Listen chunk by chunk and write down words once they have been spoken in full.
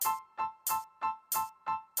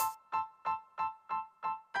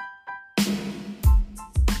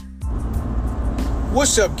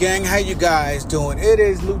What's up, gang? How you guys doing? It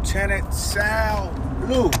is Lieutenant Sal,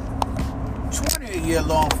 28-year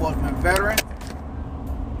law enforcement veteran.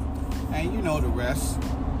 And you know the rest.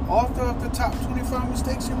 Author of the top 25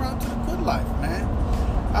 mistakes en route to the good life, man.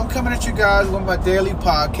 I'm coming at you guys with my daily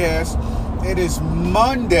podcast. It is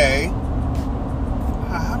Monday.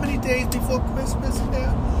 How many days before Christmas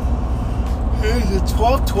now? It's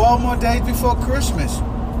 12 more days before Christmas.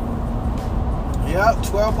 Yep,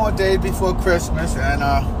 12 more days before Christmas, and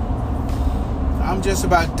I'm just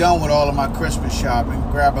about done with all of my Christmas shopping.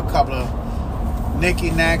 Grab a couple of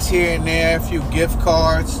knicky-knacks here and there, a few gift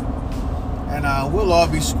cards, and we'll all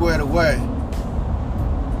be squared away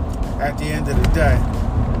at the end of the day.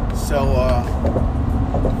 So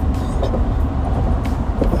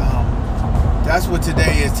that's what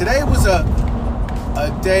today is. Today was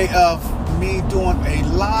a day of me doing a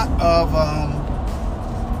lot of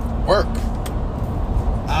work.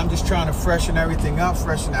 I'm just trying to freshen everything up,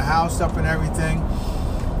 freshen the house up and everything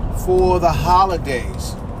for the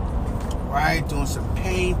holidays, right? Doing some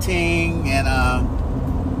painting and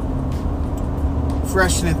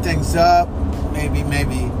freshening things up. Maybe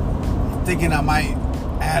thinking I might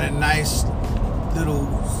add a nice little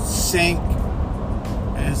sink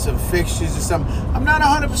and some fixtures or something. I'm not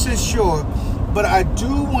 100% sure, but I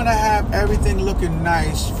do want to have everything looking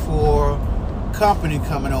nice for company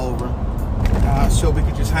coming over. So we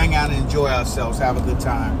could just hang out and enjoy ourselves, have a good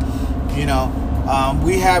time. You know,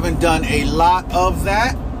 we haven't done a lot of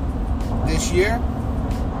that this year.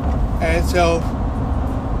 And so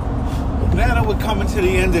now that we're coming to the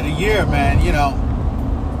end of the year, man, you know,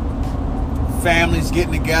 families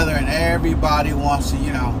getting together and everybody wants to,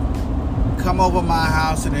 you know, come over my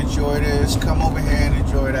house and enjoy this, come over here and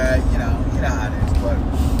enjoy that, you know how it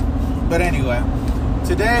is. But anyway,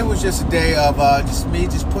 today was just a day of just me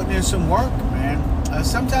putting in some work, man.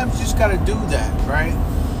 Sometimes you just got to do that, right?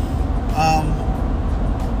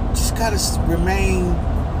 Just got to remain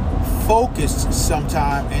focused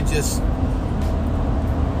sometime and just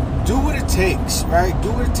do what it takes, right? Do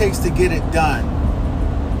what it takes to get it done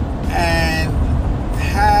and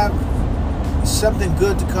have something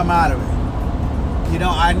good to come out of it. You know,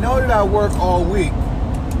 I know that I work all week,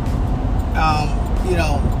 you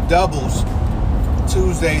know, doubles,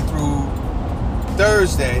 Tuesday through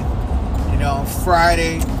Thursday. You know,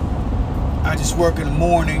 Friday I just work in the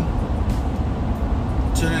morning,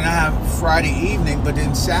 so then I have Friday evening. But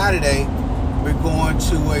then Saturday we're going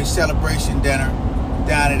to a celebration dinner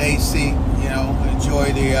down at AC. You know,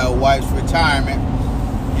 enjoy the wife's retirement.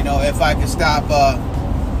 You know, if I can stop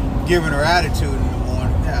giving her attitude in the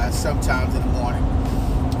morning, sometimes in the morning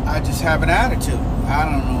I just have an attitude. I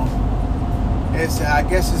don't know. I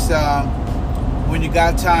guess it's when you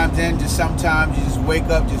got times in, just sometimes you just wake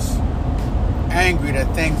up just angry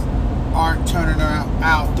that things aren't turning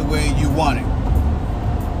out the way you want it.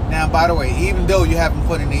 Now, by the way, even though you haven't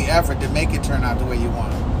put in the effort to make it turn out the way you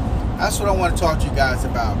want it, that's what I want to talk to you guys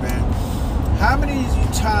about, man. How many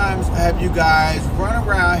times have you guys run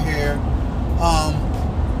around here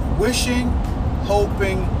wishing,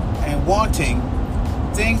 hoping, and wanting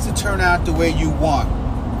things to turn out the way you want,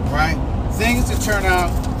 right? Things to turn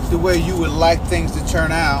out the way you would like things to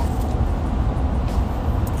turn out,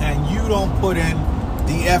 and you don't put in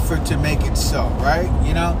the effort to make it so, right?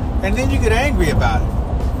 You know, and then you get angry about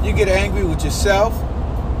it. You get angry with yourself,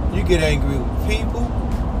 you get angry with people,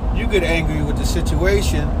 you get angry with the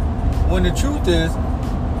situation, when the truth is,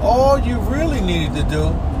 all you really needed to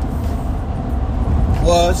do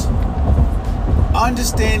was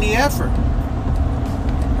understand the effort,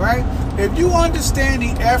 right? If you understand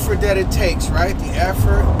the effort that it takes, right? The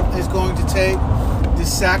effort is going to take, the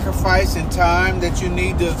sacrifice and time that you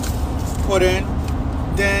need to put in,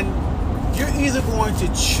 then you're either going to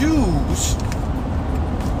choose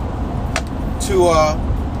to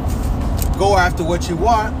go after what you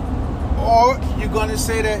want, or you're going to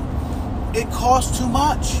say that it costs too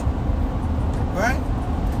much, right?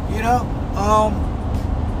 You know,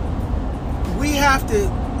 we have to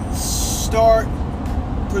start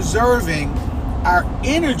preserving our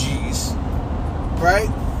energies, right?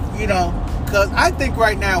 You know, because I think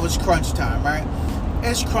right now it's crunch time, right?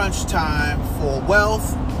 It's crunch time for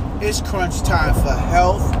wealth. It's crunch time for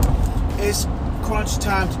health. It's crunch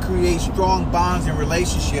time to create strong bonds and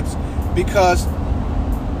relationships, because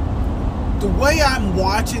the way I'm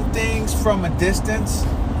watching things from a distance,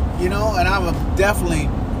 you know, and I'm definitely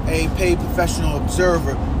a paid professional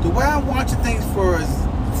observer, the way I'm watching things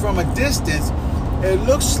from a distance, it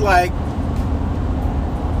looks like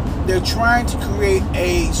they're trying to create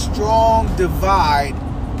a strong divide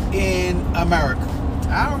in America.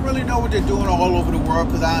 I don't really know what they're doing all over the world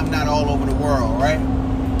because I'm not all over the world, right?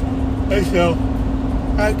 And so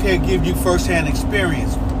I can't give you firsthand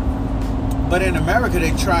experience. But in America,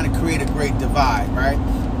 they're trying to create a great divide, right?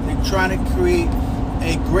 They're trying to create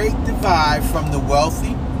a great divide from the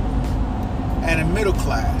wealthy and the middle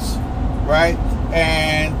class, right?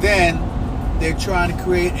 And then they're trying to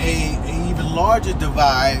create a even larger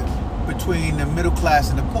divide between the middle class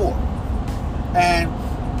and the poor. And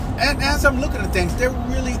as I'm looking at things, there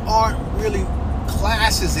really aren't really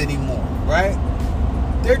classes anymore, right?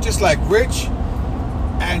 They're just like rich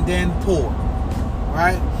and then poor,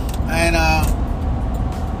 right? And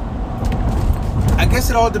I guess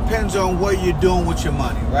it all depends on what you're doing with your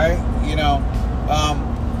money, right? You know,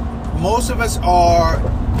 most of us are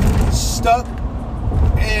stuck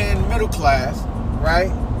in middle class,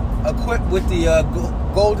 right? Equipped with the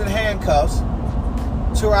golden handcuffs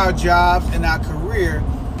to our jobs and our career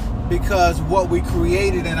because what we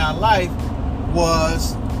created in our life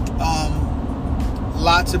was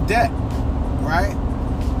lots of debt, right?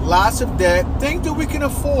 Lots of debt, things that we can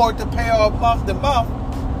afford to pay off month to month,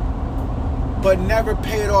 but never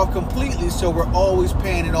pay it off completely, so we're always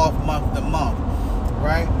paying it off month to month,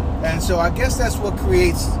 right? And so I guess that's what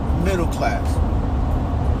creates middle class.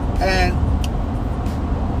 And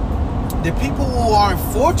the people who aren't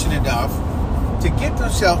fortunate enough to get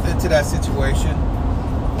themselves into that situation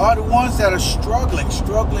are the ones that are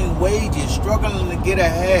struggling wages, struggling to get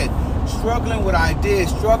ahead, struggling with ideas,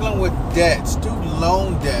 struggling with debt, student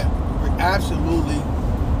loan debt, absolutely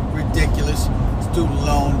ridiculous student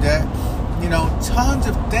loan debt. You know, tons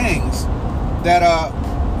of things that are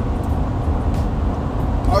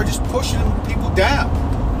just pushing people down.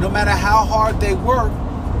 No matter how hard they work,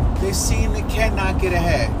 they seem they cannot get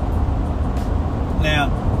ahead.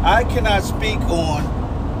 Now, I cannot speak on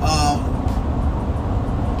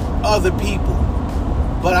other people,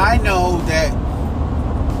 but I know that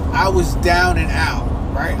I was down and out,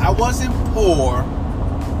 right? I wasn't poor,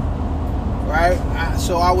 right?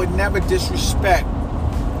 So I would never disrespect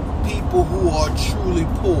people who are truly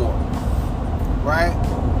poor, right?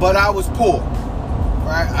 But I was poor,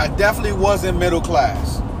 right? I definitely wasn't middle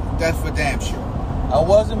class. That's for damn sure. I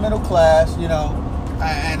wasn't middle class, you know,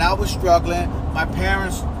 and I was struggling. My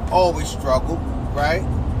parents always struggled, right?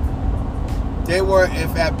 They were,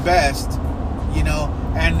 if at best, you know,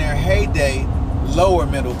 in their heyday, lower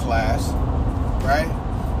middle class, right?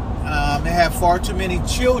 They had far too many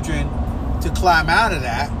children to climb out of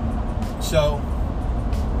that. So,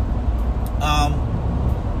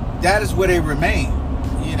 that is where they remain,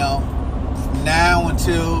 you know, now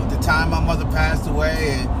until the time my mother passed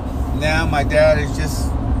away, and now my dad is just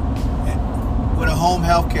with a home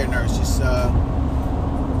healthcare nurse,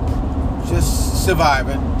 just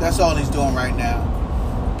surviving. That's all he's doing right now,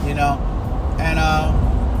 you know. And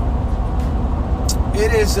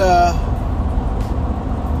it is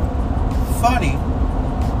funny,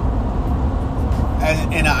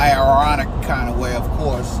 and in an ironic kind of way, of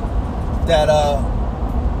course, that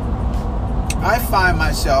I find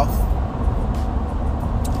myself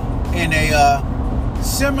in a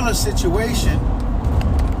similar situation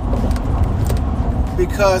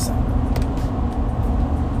because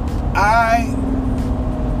I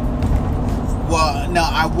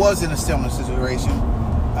was in a similar situation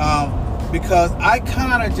because I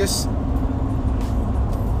kind of just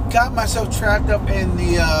got myself trapped up in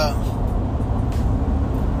the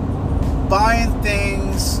buying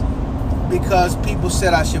things because people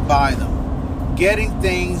said I should buy them, getting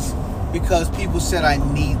things because people said I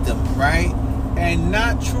need them, right? And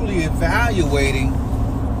not truly evaluating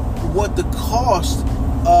what the cost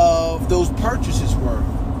of those purchases were.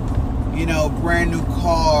 You know, brand new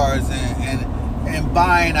cars and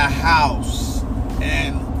buying a house,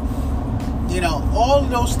 and you know, all of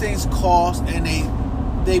those things cost, and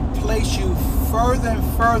they place you further and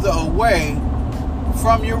further away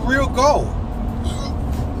from your real goal.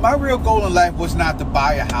 My real goal in life was not to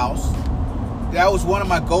buy a house. That was one of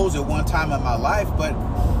my goals at one time in my life, but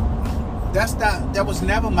that was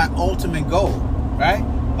never my ultimate goal, right?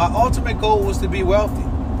 My ultimate goal was to be wealthy.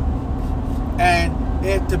 And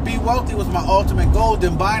if to be wealthy was my ultimate goal,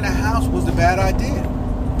 then buying a house was a bad idea.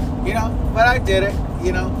 You know, but I did it,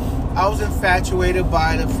 you know. I was infatuated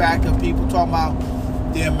by the fact of people talking about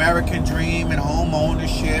the American dream and home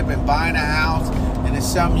ownership and buying a house, and it's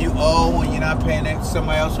something you owe and you're not paying it to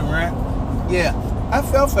somebody else in rent. Yeah, I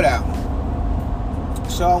fell for that one.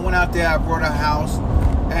 So I went out there, I bought a house,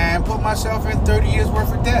 and put myself in 30 years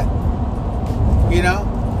worth of debt. You know?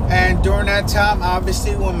 And during that time,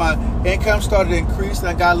 obviously, when my income started to increase and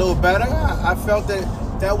I got a little better, I felt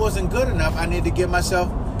that wasn't good enough. I needed to get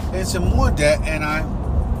myself in some more debt, and I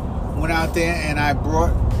went out there and I brought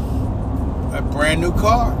a brand new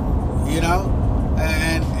car, you know,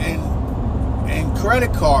 and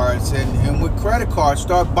credit cards, and with credit cards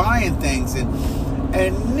start buying things, and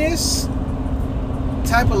this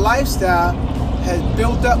type of lifestyle has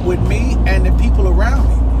built up with me and the people around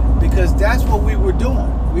me, because that's what we were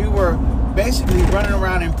doing. We were basically running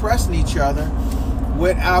around impressing each other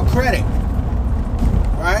with our credit,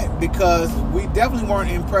 right? Because we definitely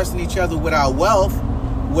weren't impressing each other with our wealth,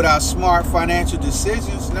 with our smart financial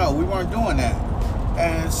decisions. No, we weren't doing that.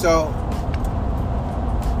 And so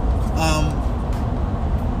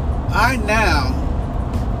I now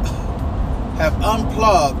have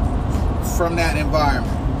unplugged from that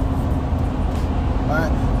environment. Right?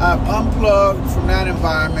 I've unplugged from that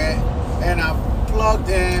environment and I've plugged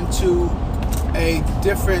into a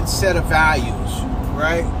different set of values,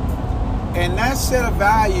 right? And that set of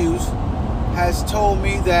values has told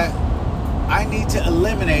me that I need to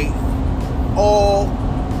eliminate all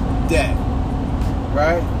debt,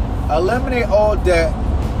 right? Eliminate all debt,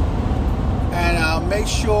 and I'll make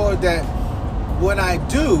sure that when I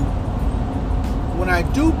do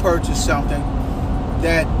purchase something,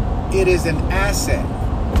 that it is an asset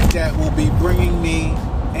that will be bringing me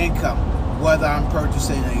income. Whether I'm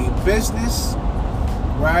purchasing a business,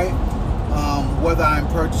 right? Whether I'm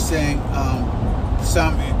purchasing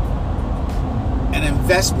an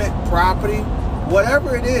investment property,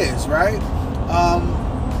 whatever it is, right?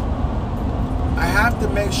 I have to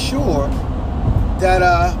make sure that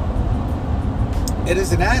it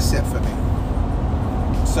is an asset for me.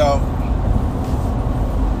 So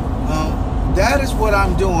that is what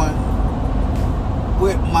I'm doing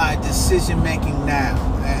with my decision making now,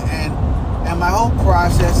 and my whole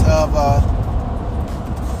process of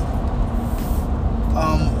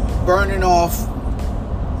burning off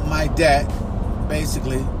my debt,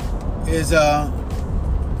 basically, is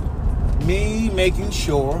me making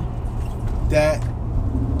sure that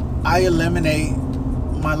I eliminate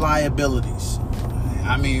my liabilities.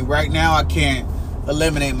 I mean, right now I can't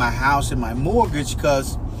eliminate my house and my mortgage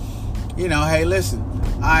because, you know, hey, listen,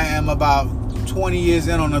 I am about 20 years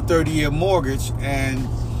in on a 30-year mortgage, and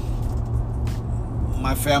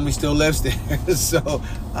my family still lives there. So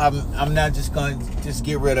I'm not just going to just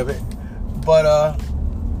get rid of it. But,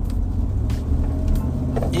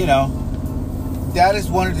 you know, that is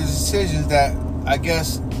one of the decisions that I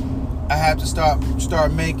guess I have to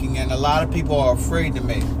start making, and a lot of people are afraid to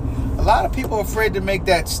make. A lot of people are afraid to make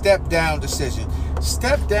that step down decision.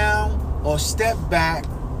 Step down or step back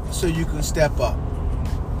so you can step up.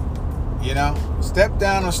 You know, step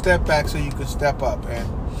down or step back so you can step up.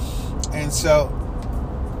 And so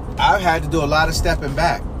I've had to do a lot of stepping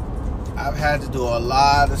back.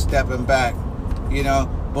 You know,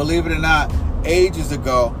 believe it or not, ages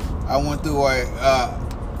ago, I went through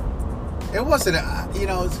it wasn't, you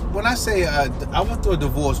know, when I say I went through a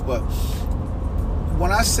divorce, but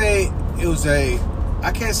when I say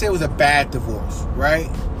I can't say it was a bad divorce, right?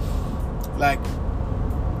 Like,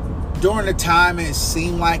 during the time it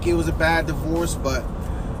seemed like it was a bad divorce, but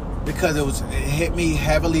because it hit me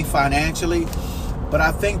heavily financially. But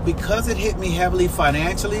I think because it hit me heavily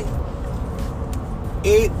financially,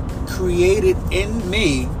 it created in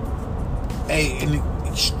me an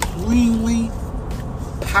extremely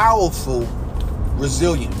powerful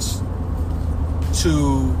resilience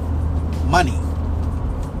to money,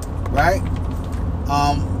 right?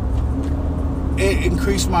 It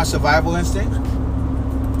increased my survival instinct.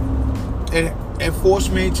 It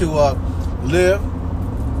forced me to live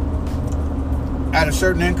at a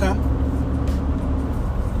certain income,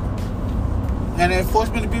 and it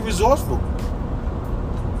forced me to be resourceful.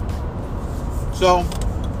 So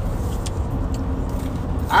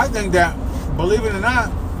I think that, believe it or not,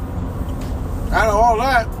 out of all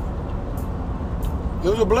that, it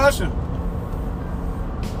was a blessing.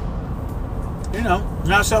 You know,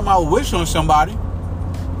 not something I would wish on somebody.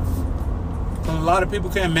 A lot of people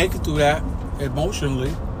can't make it through that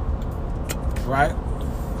emotionally, right?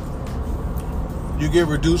 You get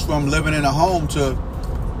reduced from living in a home to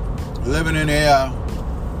living in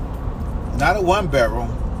not a one bedroom,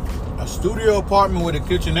 a studio apartment with a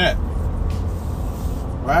kitchenette,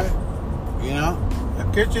 right? You know, a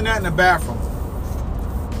kitchenette and a bathroom.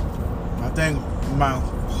 I think my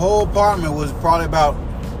whole apartment was probably about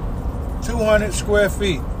 200 square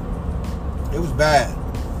feet. It was bad.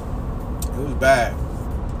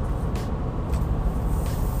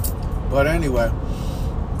 But anyway,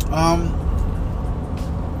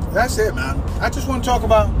 that's it, man. I just want to talk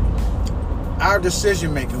about our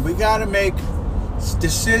decision making. We got to make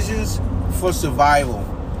decisions for survival,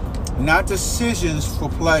 not decisions for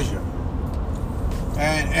pleasure.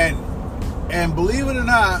 And And believe it or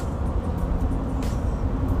not,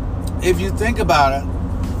 if you think about it,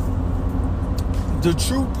 the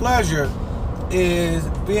true pleasure is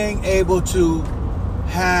being able to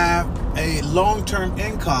have a long-term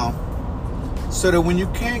income so that when you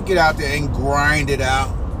can't get out there and grind it out,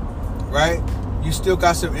 right, you still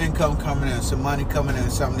got some income coming in, some money coming in,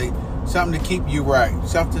 something to keep you right,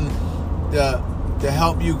 something to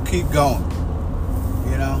help you keep going.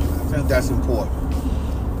 You know, I think that's important.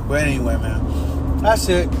 But anyway, man, that's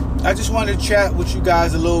it. I just wanted to chat with you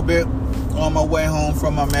guys a little bit on my way home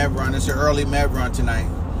from my med run. It's an early med run tonight.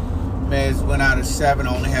 Meds went out at 7,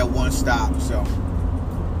 only had one stop. So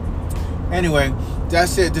anyway,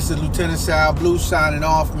 that's it. This is Lieutenant Sal Blue signing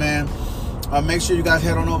off, man. Make sure you guys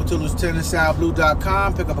head on over to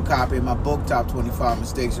lieutenantsalblue.com. Pick up a copy of my book, Top 25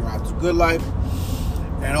 Mistakes Around the Good Life.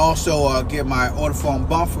 And also get my order form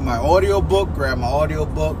bump for my audio book. Grab my audio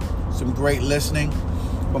book. Some great listening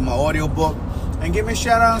from my audio book. And give me a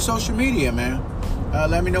shout out on social media, man.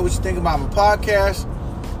 Let me know what you think about my podcast.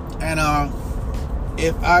 And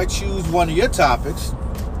if I choose one of your topics,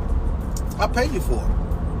 I'll pay you for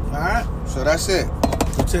it. All right? So that's it.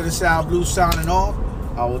 Lieutenant Sal Blue signing off.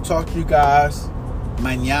 I will talk to you guys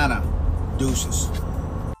mañana. Deuces.